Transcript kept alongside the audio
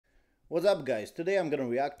What's up, guys? Today I'm gonna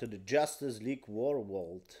react to the Justice League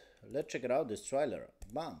Warworld. Let's check it out, this trailer.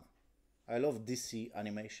 Bam! I love DC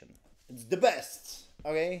animation. It's the best!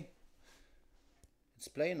 Okay? It's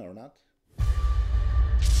playing or not?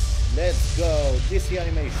 Let's go! DC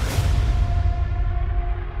animation.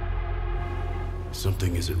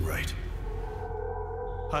 Something isn't right.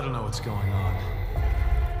 I don't know what's going on.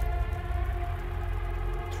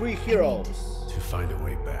 3 heroes. To find a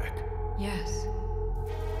way back. Yes,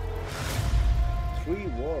 3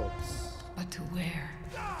 worlds. but to where?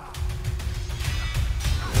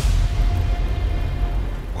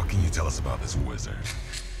 What can you tell us about this wizard?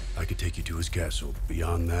 I could take you to his castle.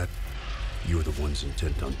 Beyond that, you're the ones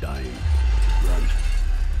intent on dying. Run.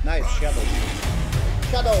 Nice, shadows.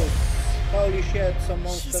 Shadows! Holy shit, some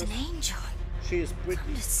monsters. She's an angel. She is pretty.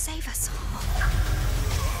 Come to save us all.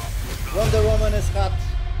 Wonder Woman is hot.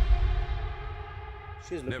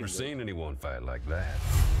 She's looking Never good. seen anyone fight like that.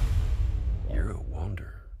 You're a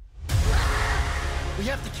wonder. We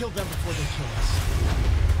have to kill them before they kill us.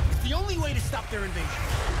 It's the only way to stop their invasion.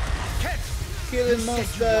 Kent, Killing you said you wanted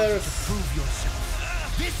monsters. to prove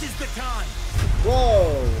yourself. This is the time.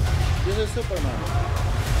 Whoa! This is Superman.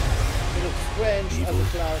 He looks strange as Evil a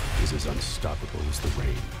cloud. is as unstoppable as the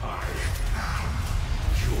rain. I am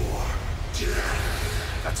your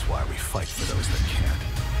death. That's why we fight for those that can't.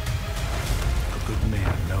 A good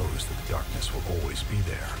man knows that the darkness will always be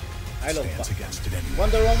there. I love Stands Batman. against it anyway.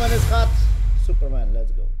 Wonder Woman is hot. Superman,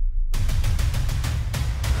 let's go.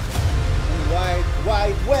 And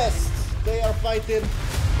Wild West. They are fighting.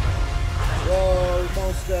 Whoa,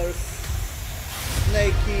 monsters.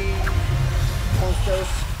 Snaky monsters.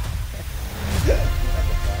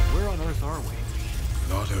 Where on Earth are we?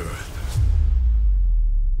 Not Earth.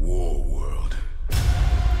 Warworld.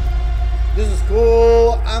 This is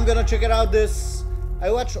cool. I'm gonna check it out.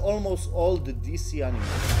 I watch almost all the DC anime.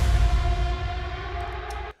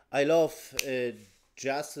 I love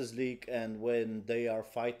Justice League, and when they are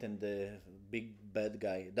fighting the big bad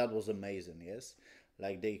guy, that was amazing. Yes,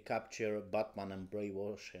 like they capture Batman and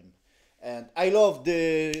brainwash him, and I love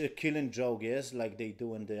the Killing Joke. Yes, like they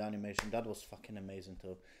do in the animation. That was fucking amazing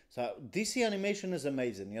too. So DC animation is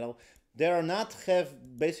amazing. You know, they are not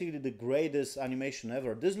have basically the greatest animation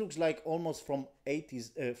ever. This looks like almost from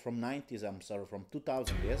 80s, from 90s. I'm sorry, from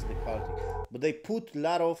 2000. Yes, the quality, but they put a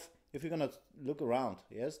lot of. If you're gonna look around,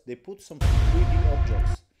 yes, they put some 3D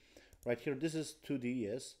objects right here. This is 2D,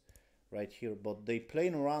 yes, right here, but they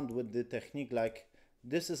playing around with the technique. Like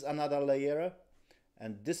this is another layer,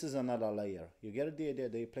 and this is another layer. You get the idea?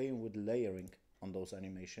 They playing with layering on those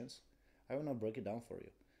animations. I wanna break it down for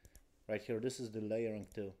you. Right here, this is the layering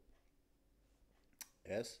too.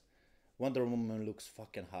 Yes, Wonder Woman looks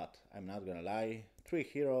fucking hot. I'm not gonna lie. 3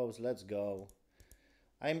 heroes, let's go.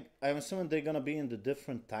 I'm assuming they're gonna be in the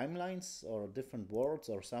different timelines or different worlds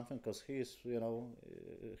or something, because he's, you know,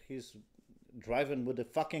 he's driving with a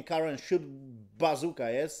fucking car and shoot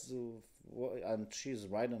bazooka, yes, and she's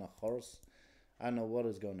riding a horse. I don't know what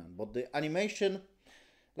is going on, but the animation,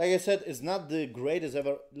 like I said, is not the greatest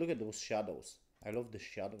ever. Look at those shadows. I love the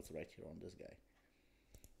shadows right here on this guy.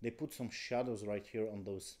 They put some shadows right here on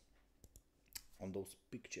those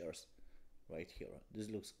pictures. Right here, this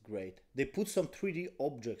looks great. They put some 3D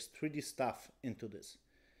objects, 3D stuff into this.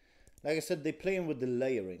 Like I said, they're playing with the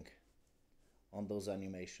layering on those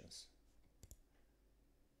animations.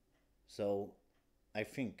 So I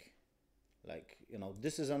think, like, you know,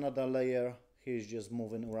 this is another layer. He's just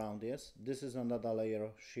moving around. Yes, this is another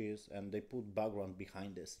layer. She is, and they put background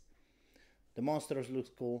behind this. The monsters looks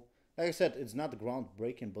cool. Like I said, it's not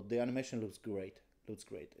groundbreaking, but the animation looks great. Looks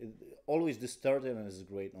great. Always distorted and is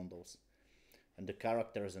great on those. And the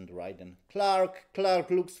characters and writing. Clark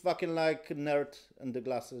looks fucking like a nerd, and the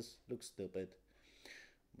glasses look stupid.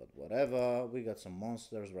 But whatever, we got some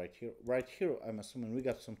monsters right here. Right here, I'm assuming we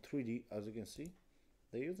got some 3D, as you can see.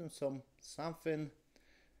 They're using something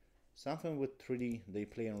with 3D. They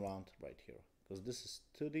playing around right here. Because this is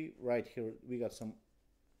 2D. Right here, we got some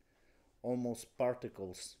almost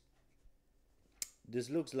particles. This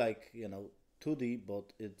looks like, you know, 2D,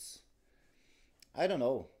 but it's, I don't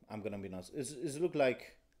know. I'm gonna be honest. It's look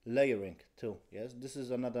like layering too. Yes, this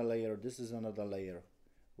is another layer. This is another layer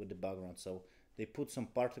with the background. So they put some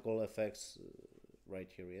particle effects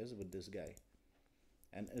right here. Yes, with this guy,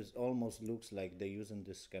 and it almost looks like they're using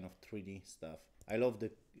this kind of 3D stuff. I love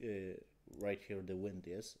the right here the wind.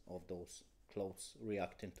 Yes, of those clothes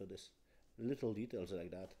reacting to this little details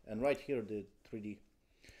like that. And right here the 3D.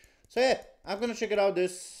 So yeah, I'm gonna check it out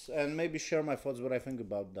this and maybe share my thoughts what I think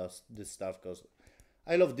about this stuff, because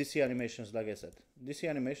I love DC animations. Like I said, DC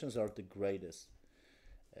animations are the greatest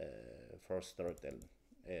for storytelling.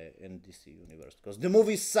 in DC universe, because the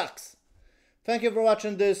movie sucks. Thank you for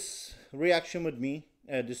watching this reaction with me,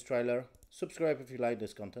 this trailer. Subscribe if you like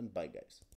this content. Bye, guys.